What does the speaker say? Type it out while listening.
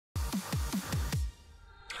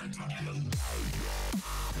Hello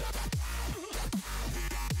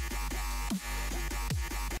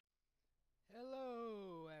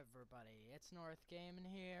everybody, it's North Gaming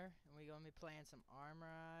here, and we're going to be playing some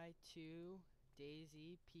Arma 2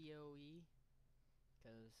 Daisy PoE,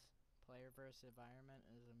 because player versus environment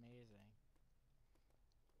is amazing.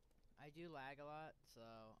 I do lag a lot, so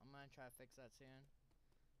I'm going to try to fix that soon.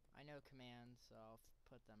 I know commands, so I'll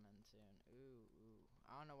put them in soon. Ooh.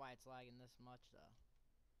 I don't know why it's lagging this much though.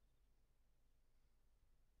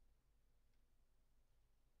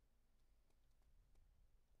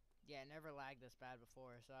 Yeah, it never lagged this bad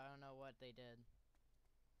before, so I don't know what they did.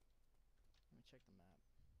 Let me check the map.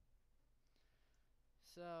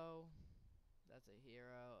 So, that's a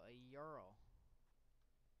hero, a Ural.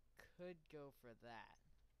 Could go for that.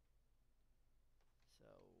 So,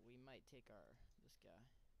 we might take this guy.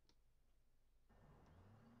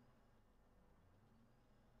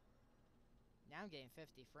 Now I'm getting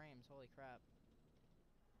 50 frames, holy crap.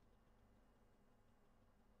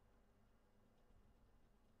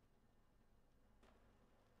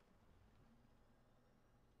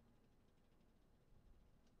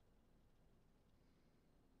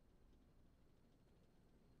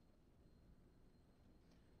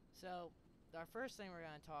 So, our first thing we're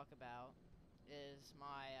going to talk about is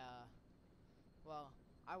my, well,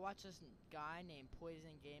 I watch this guy named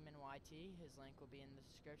Poison Game NYT. His link will be in the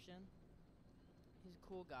description. He's a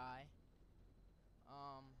cool guy.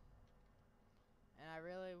 And I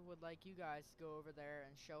really would like you guys to go over there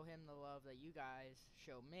and show him the love that you guys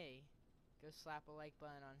show me. Go slap a like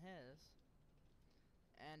button on his.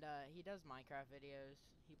 And he does Minecraft videos.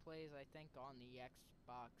 He plays, I think, on the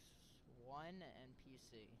Xbox One and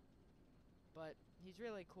PC. But he's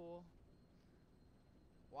really cool.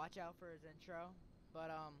 Watch out for his intro.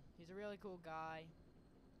 But he's a really cool guy.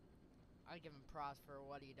 I give him props for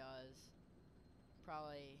what he does.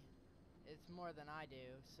 Probably it's more than I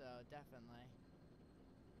do, so definitely.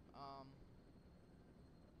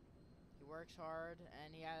 He works hard,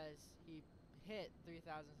 and he hit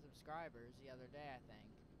 3,000 subscribers the other day, I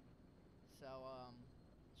think. So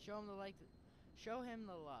show him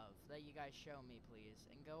the love that you guys show me, please,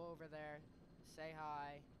 and go over there, say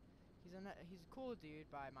hi. He's a cool dude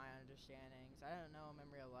by my understandings. I don't know him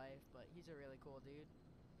in real life, but he's a really cool dude.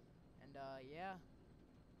 And yeah.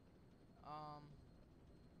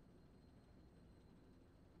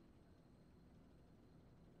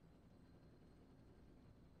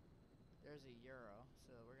 There's a Euro,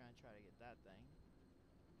 so we're gonna try to get that thing.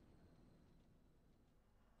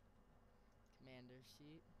 Commander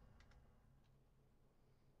seat.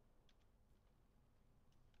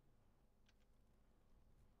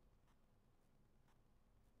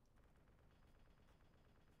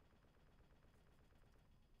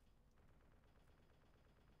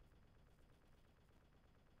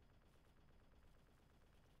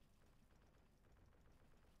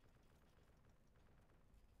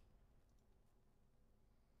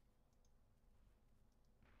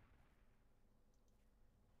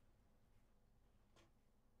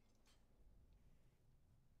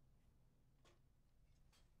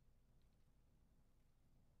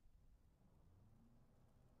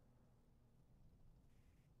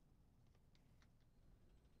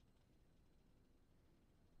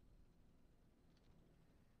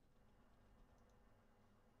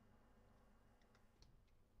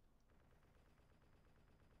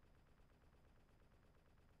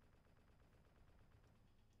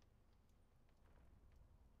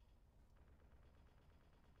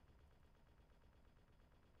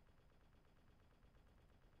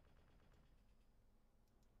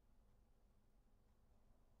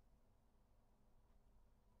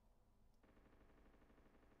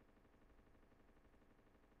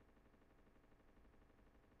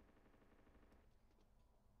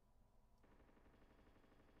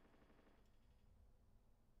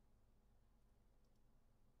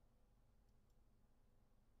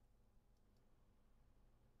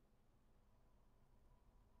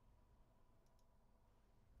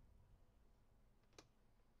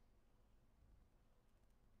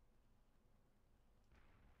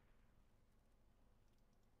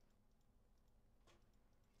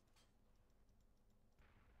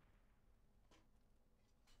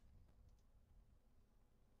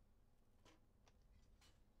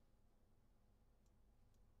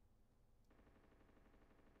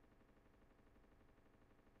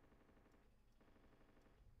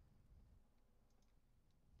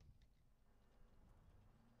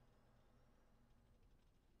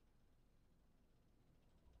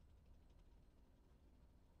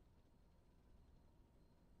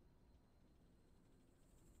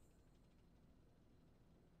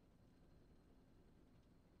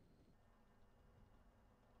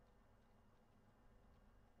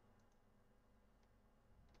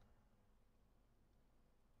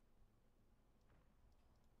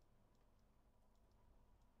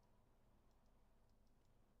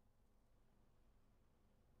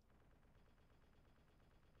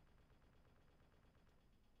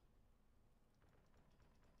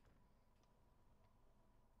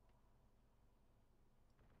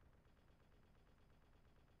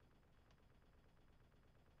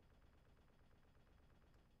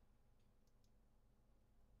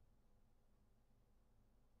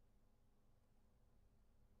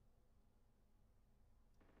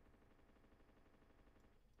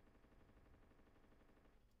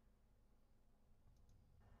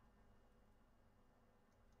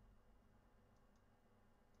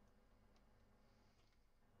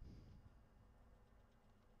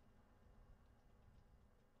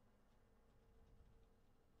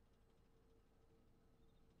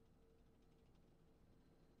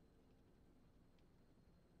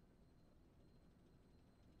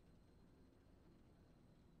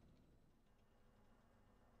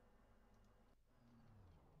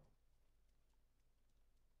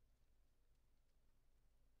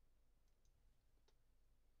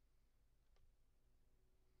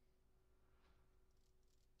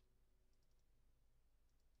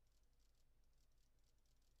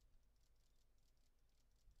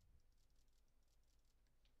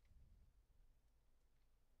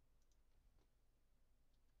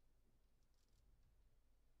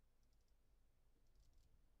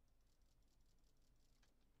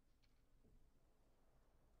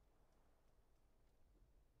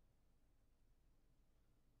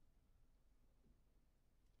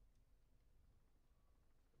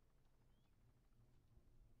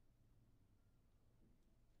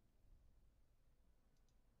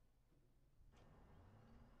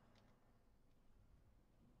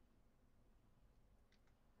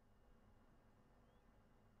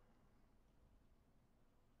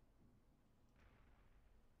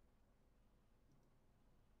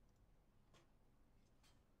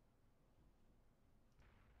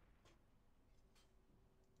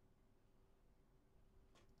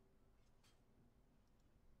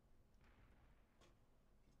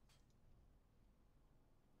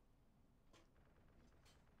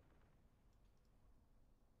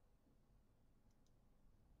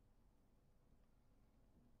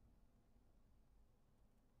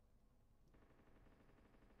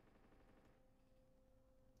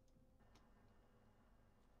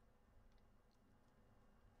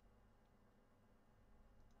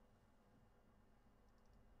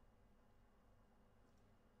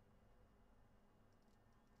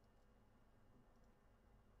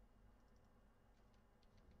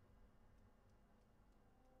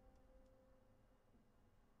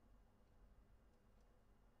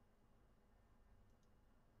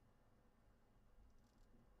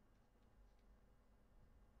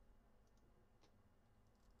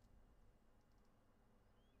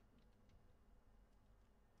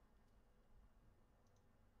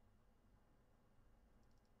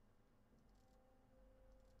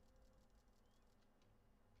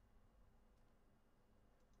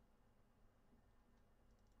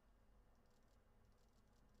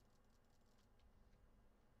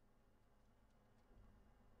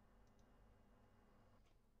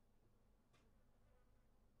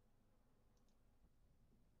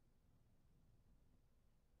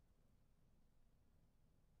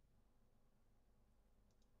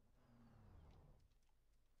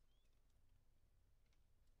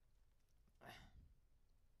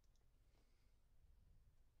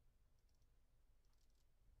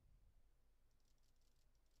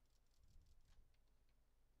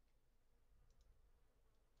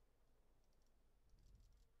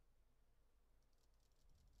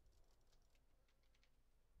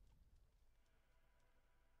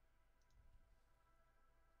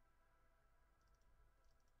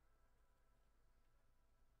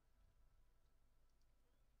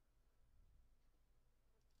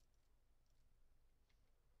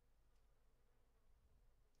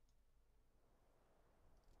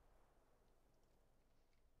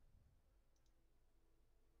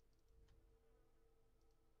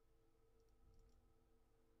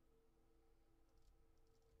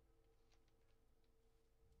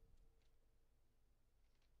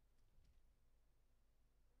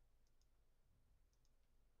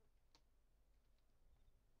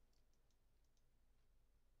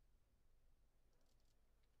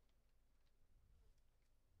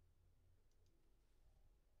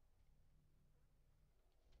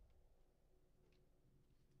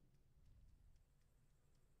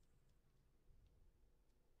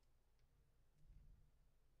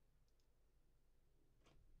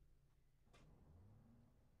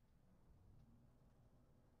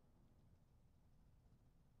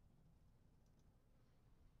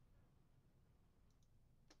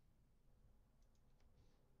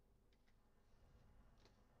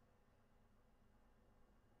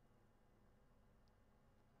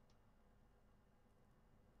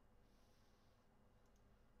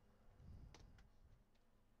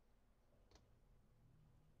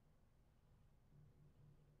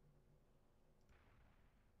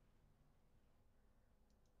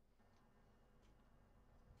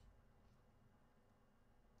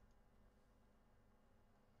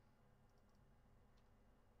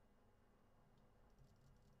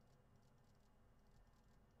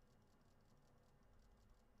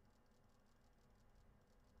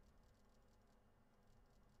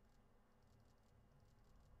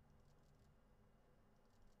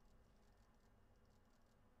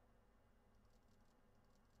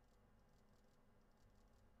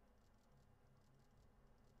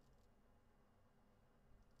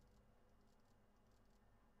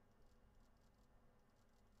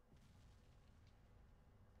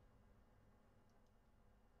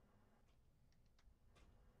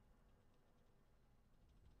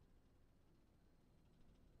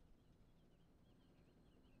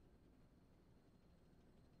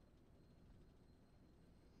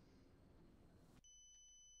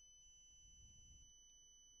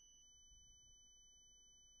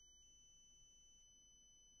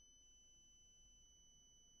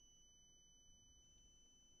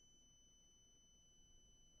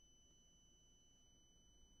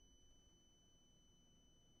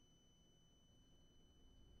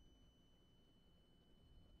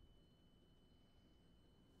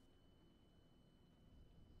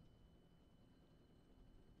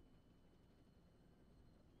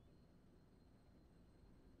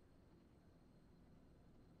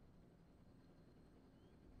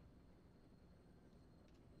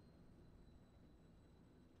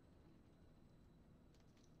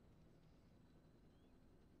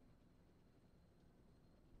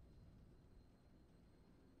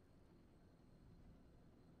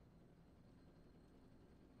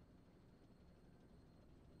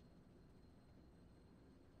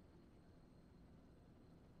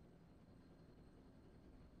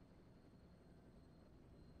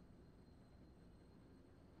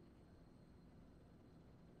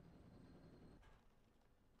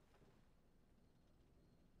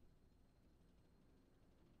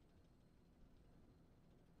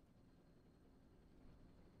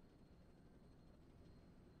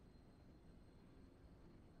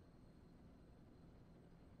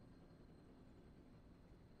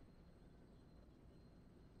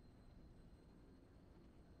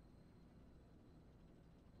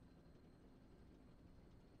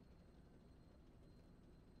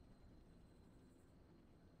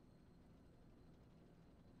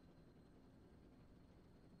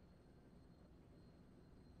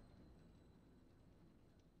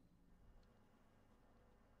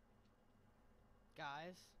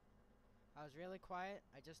 Guys, I was really quiet.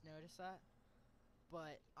 I just noticed that.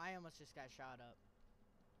 But I almost just got shot up.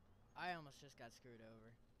 I almost just got screwed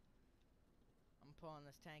over. I'm pulling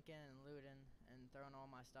this tank in and looting and throwing all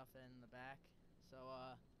my stuff in the back. So,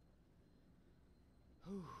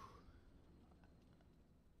 whew.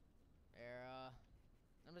 There,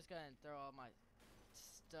 I'm just gonna throw all my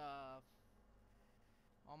stuff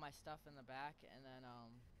in the back, and then,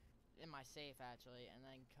 in my safe, actually, and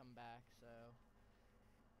then come back, so,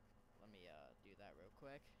 let me, do that real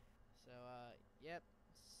quick. So, yep,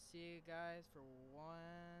 see you guys for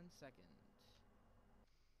 1 second.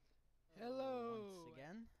 Hello! Once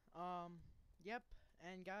again. Yep,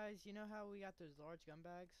 and guys, you know how we got those large gun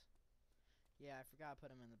bags? Yeah, I forgot to put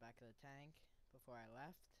them in the back of the tank before I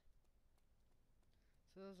left.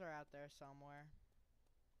 So those are out there somewhere.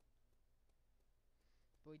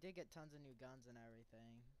 But we did get tons of new guns and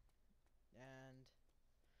everything. And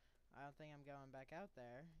I don't think I'm going back out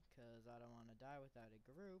there, because I don't want to die without a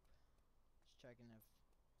group. Just checking if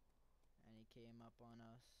any came up on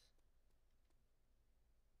us.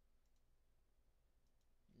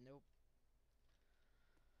 Nope.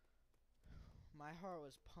 My heart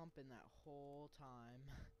was pumping that whole time.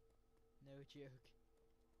 No joke.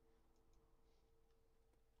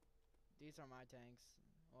 These are my tanks.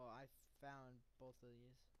 Well, I found both of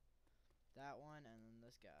these. That one and then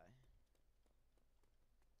this guy.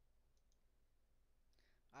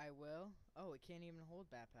 I will. Oh, it can't even hold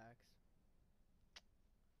backpacks.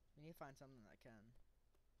 We need to find something that can.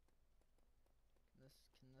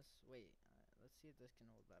 Wait, let's see if this can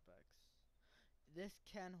hold backpacks. This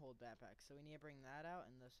can hold backpacks, so we need to bring that out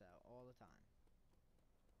and this out all the time.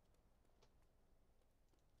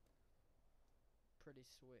 Pretty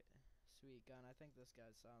sweet gun. I think this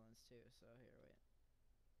guy's silenced too, so here, wait.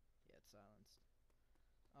 Yeah, it's silenced.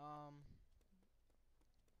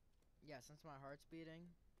 Yeah, since my heart's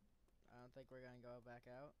beating, I don't think we're gonna go back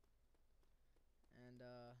out. And,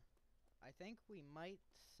 I think we might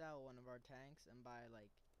sell one of our tanks and buy,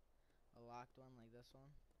 like, a locked one like this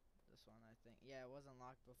one. This one, I think. Yeah, it wasn't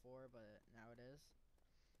locked before, but now it is.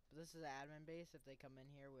 But this is an admin base. If they come in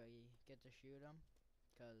here, we get to shoot them,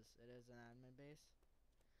 because it is an admin base.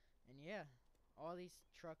 And yeah, all these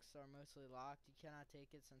trucks are mostly locked. You cannot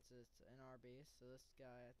take it since it's in our base. So this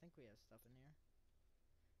guy, I think we have stuff in here.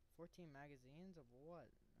 14 magazines of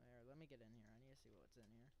what? There, let me get in here. I need to see what's in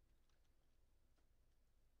here.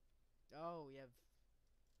 Oh, we have...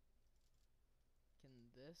 Can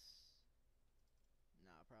this...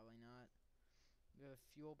 No, probably not. We have a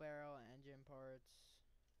fuel barrel, engine parts.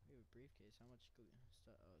 We have a briefcase. How much stuff?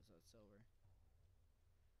 Oh, is that silver?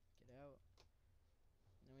 Get out.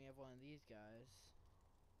 And then we have one of these guys.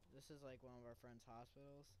 This is like one of our friend's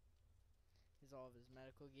hospitals. He's all of his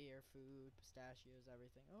medical gear, food, pistachios,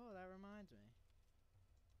 everything. Oh, that reminds me.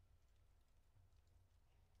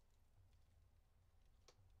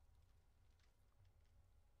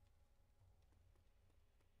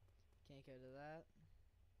 Can't go to that.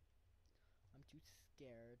 I'm too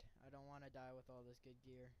scared. I don't want to die with all this good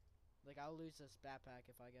gear. Like, I'll lose this backpack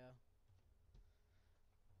if I go.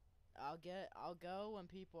 I'll go when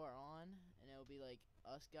people are on, and it'll be like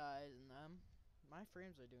us guys and them. My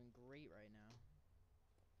frames are doing great right now.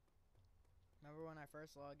 Remember when I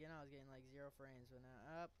first logged in, I was getting like 0 frames, but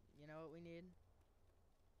now, you know what we need?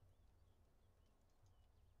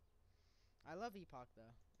 I love Epoch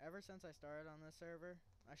though. Ever since I started on this server,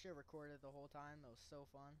 I should have recorded the whole time. That was so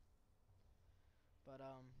fun. But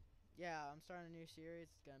yeah, I'm starting a new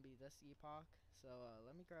series. It's gonna be this Epoch. So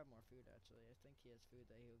let me grab more food. Actually, I think he has food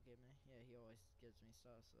that he'll give me. Yeah, he always gives me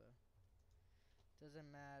stuff. So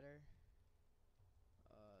doesn't matter.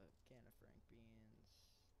 Can of Frank beans.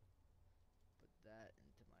 Put that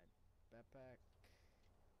into my backpack.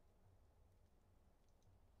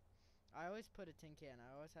 I always put a tin can.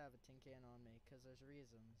 I always have a tin can on me because there's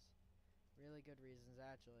reasons. Really good reasons,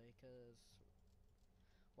 actually. Because,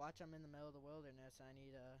 watch, I'm in the middle of the wilderness. I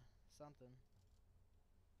need, something.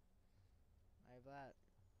 I have that.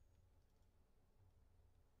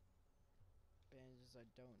 Bandages I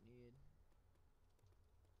don't need.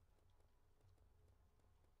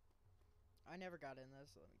 I never got in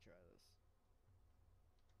this. Let me try this.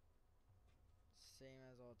 Same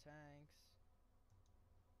as all tanks.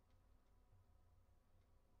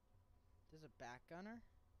 There's a back gunner?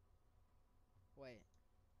 Wait.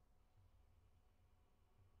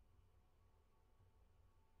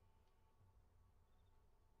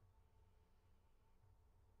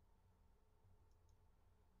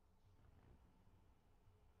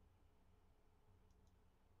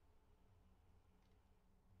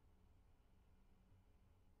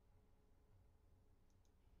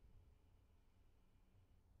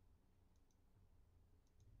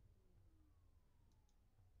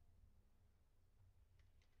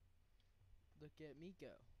 Look at me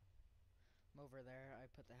go. I'm over there. I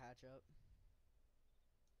put the hatch up.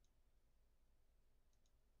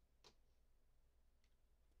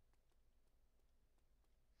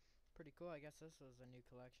 Pretty cool. I guess this was a new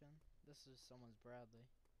collection. This is someone's Bradley.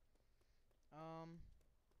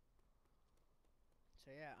 So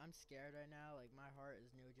yeah, I'm scared right now. Like, my heart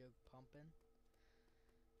is no joke pumping.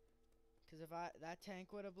 Cause if that tank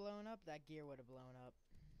would have blown up, that gear would have blown up.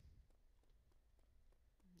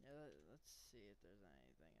 Yeah, let's see if there's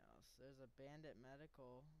anything else. There's a bandit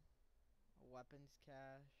medical, a weapons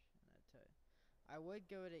cache, and I would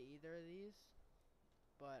go to either of these,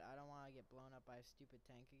 but I don't want to get blown up by a stupid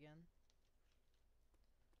tank again.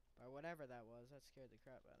 Or whatever that was, that scared the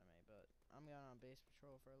crap out of me, but I'm going on base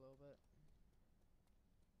patrol for a little bit.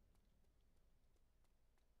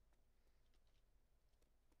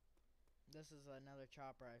 This is another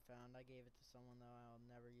chopper I found. I gave it to someone though. I'll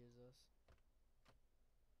never use this.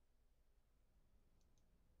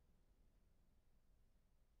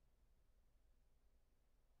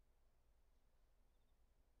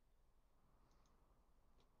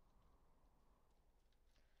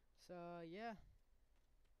 So yeah.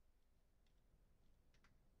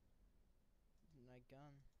 Night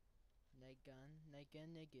gun. Night gun. Night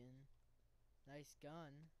gun. Night gun. Nice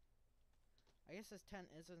gun. I guess this tent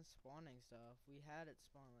isn't spawning stuff. We had it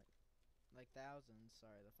spawn like thousands.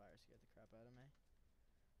 Sorry, the fire scared the crap out of me.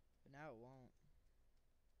 But now it won't.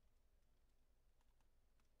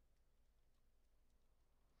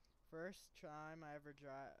 First time I ever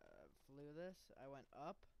flew this, I went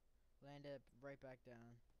up, landed right back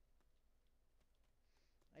down.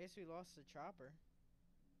 I guess we lost the chopper.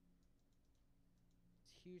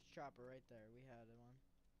 It's a huge chopper right there. We had one.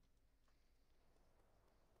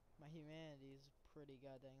 My humanity is pretty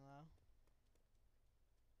goddamn low.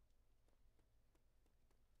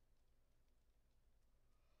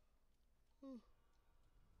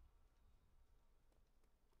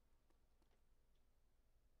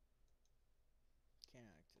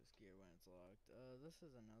 Can't access gear when it's locked. This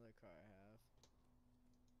is another car I have.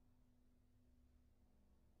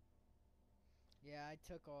 Yeah, I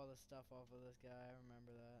took all the stuff off of this guy. I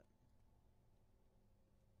remember that.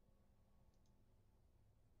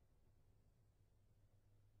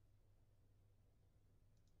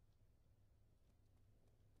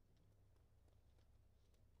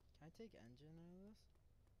 Can I take engine out of this?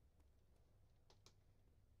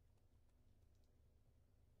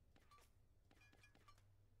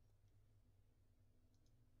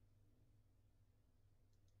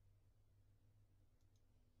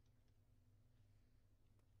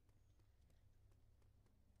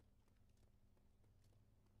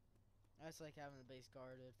 I just like having the base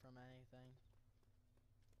guarded from anything.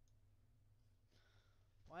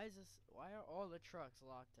 Why are all the trucks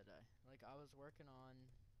locked today? Like, I was working on.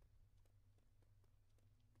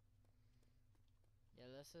 Yeah,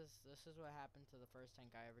 this is what happened to the first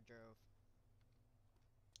tank I ever drove.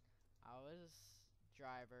 I was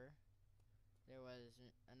driver. There was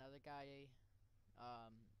another guy,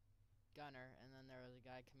 gunner, and then there was a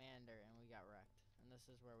guy commander, and we got wrecked. And this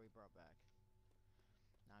is where we brought back.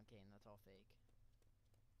 No, I'm kidding. That's all fake.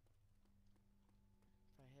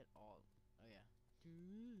 If I hit all, oh yeah.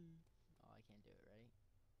 Oh, I can't do it. Ready?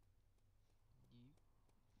 No.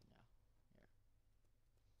 Here.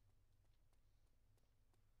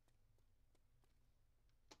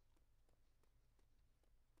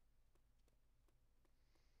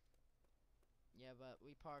 Yeah, but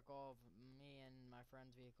we park all of me and my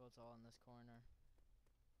friend's vehicles all in this corner.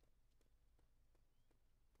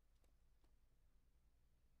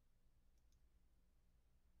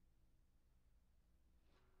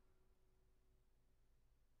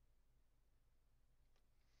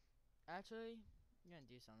 Actually, I'm gonna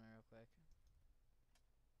do something real quick.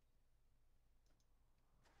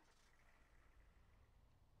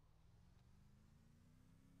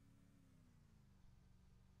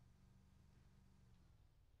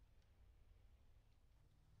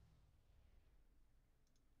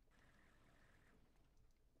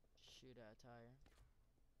 Shoot at a tire.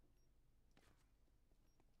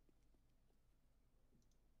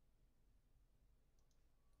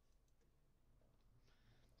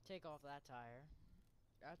 Take off that tire.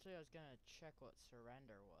 Actually, I was gonna check what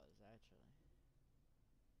surrender was, actually.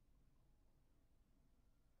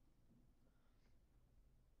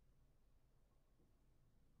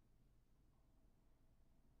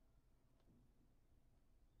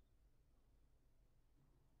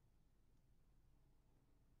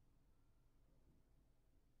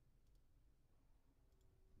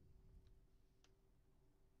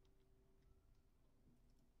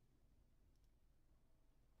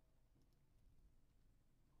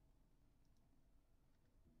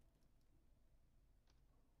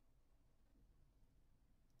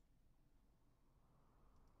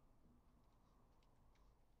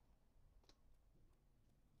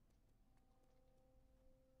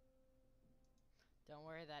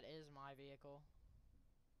 Sorry, that is my vehicle.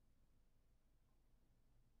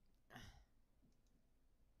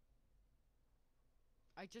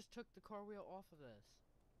 I just took the car wheel off of this.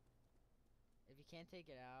 If you can't take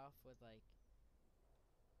it off with like...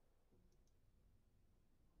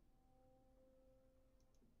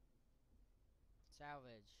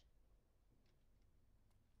 Salvage.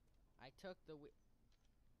 I took the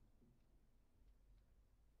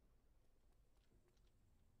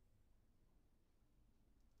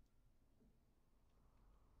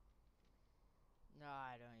No,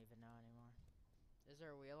 I don't even know anymore. Is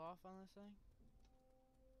there a wheel off on this thing?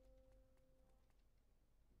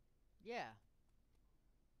 Yeah.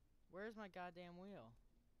 Where's my goddamn wheel?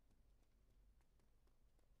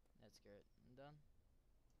 That's good. I'm done.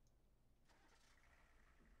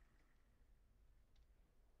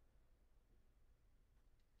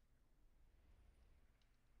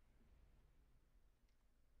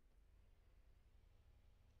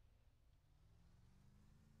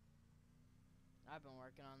 I've been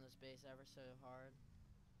working on this base ever so hard.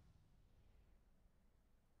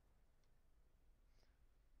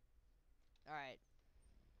 Alright.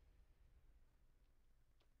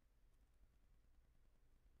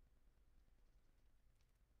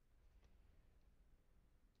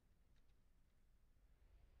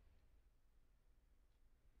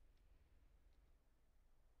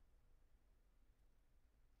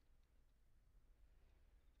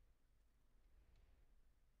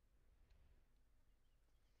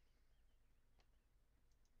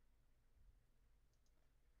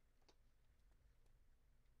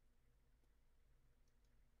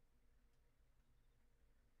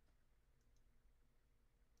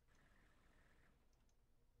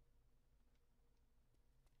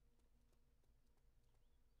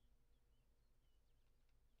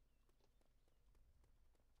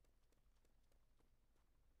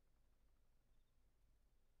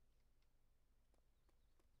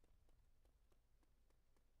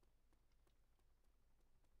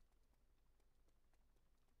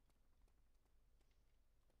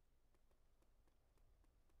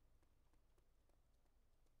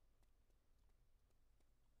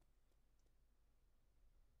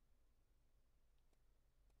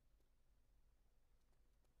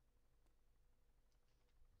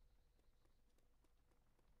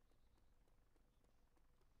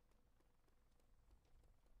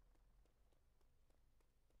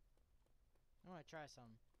 I want to try some.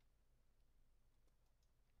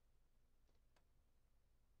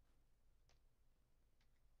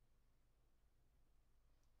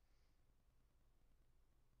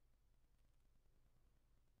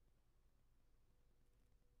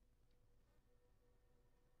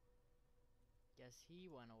 Guess he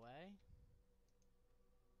went away.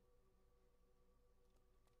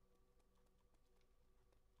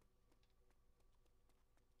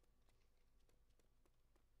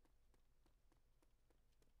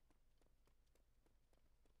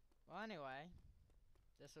 Well, anyway,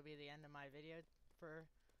 this will be the end of my video for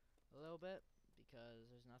a little bit, because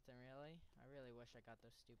there's nothing really. I really wish I got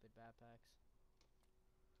those stupid backpacks.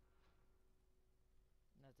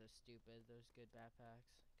 Not those stupid, those good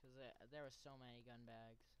backpacks. Because there was so many gun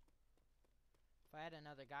bags. If I had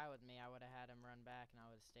another guy with me, I would have had him run back and I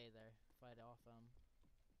would have stayed there, fight off him.